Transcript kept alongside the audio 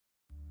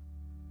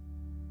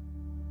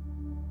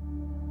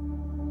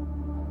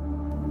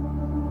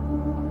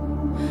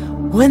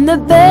When the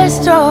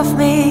best of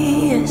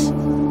me is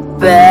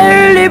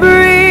barely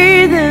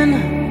breathing,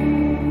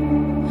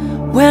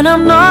 when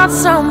I'm not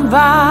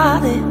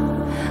somebody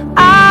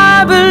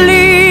I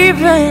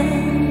believe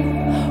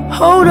in,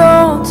 hold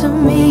on to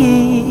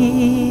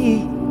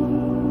me.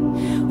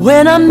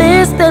 When I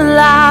miss the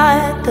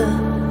light, the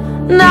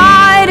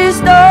night is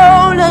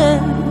stolen.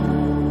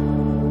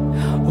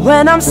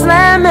 When I'm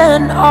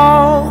slamming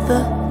all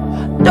the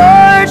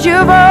doors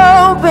you've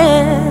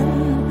opened,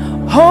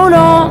 hold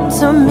on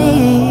to me.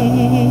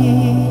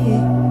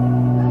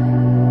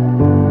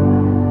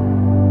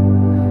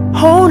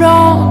 Hold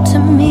on to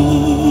me.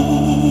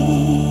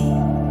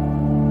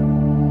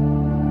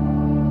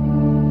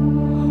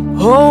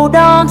 Hold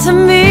on to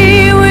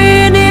me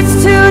when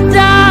it's too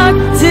dark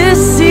to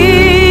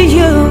see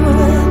you.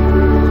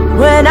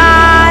 When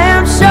I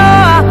am sure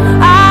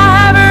I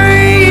haven't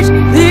reached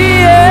the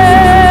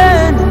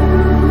end,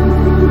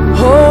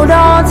 hold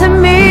on to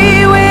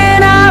me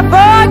when I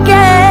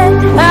forget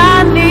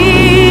I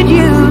need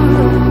you.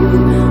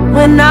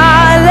 When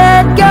I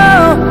let go,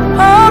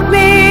 hold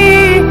me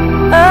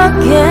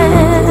again.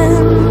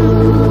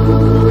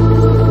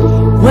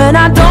 When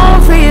I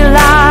don't feel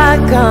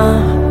like I'm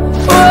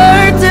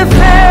worth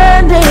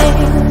defending,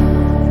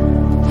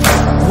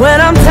 when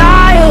I'm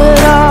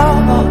tired of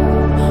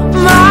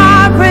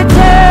my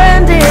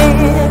pretending,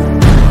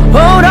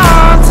 hold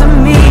on to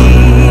me.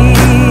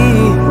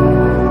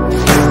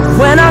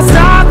 When I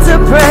start to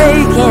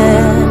break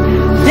in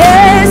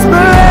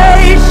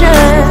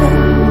desperation,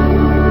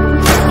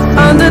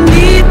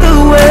 underneath the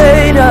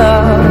weight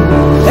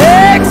of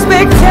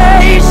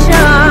expectation,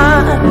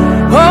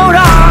 hold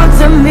on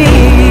to me.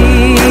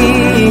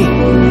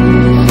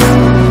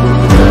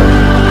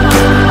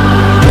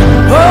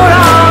 Hold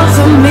on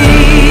to me.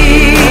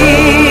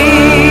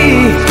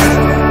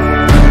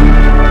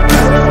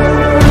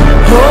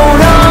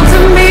 Hold on to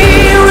me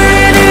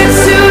when it's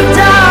too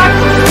dark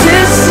to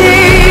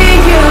see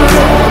you.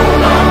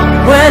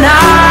 When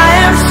I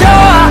am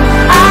sure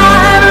I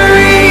haven't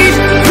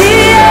reached the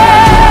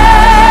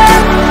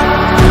end,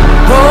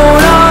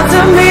 hold on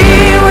to me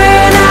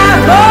when I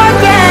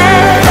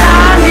forget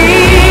I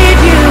need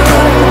you.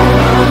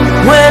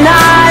 When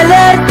I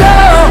let go,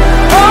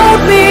 hold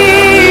me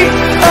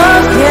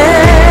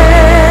again.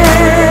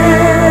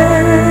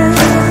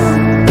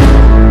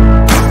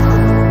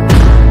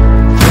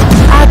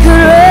 I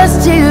could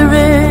rest here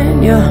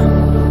in your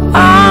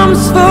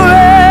arms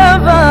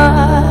forever,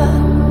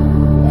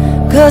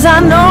 'cause I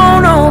know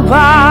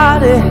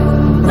nobody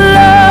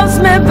loves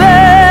me better.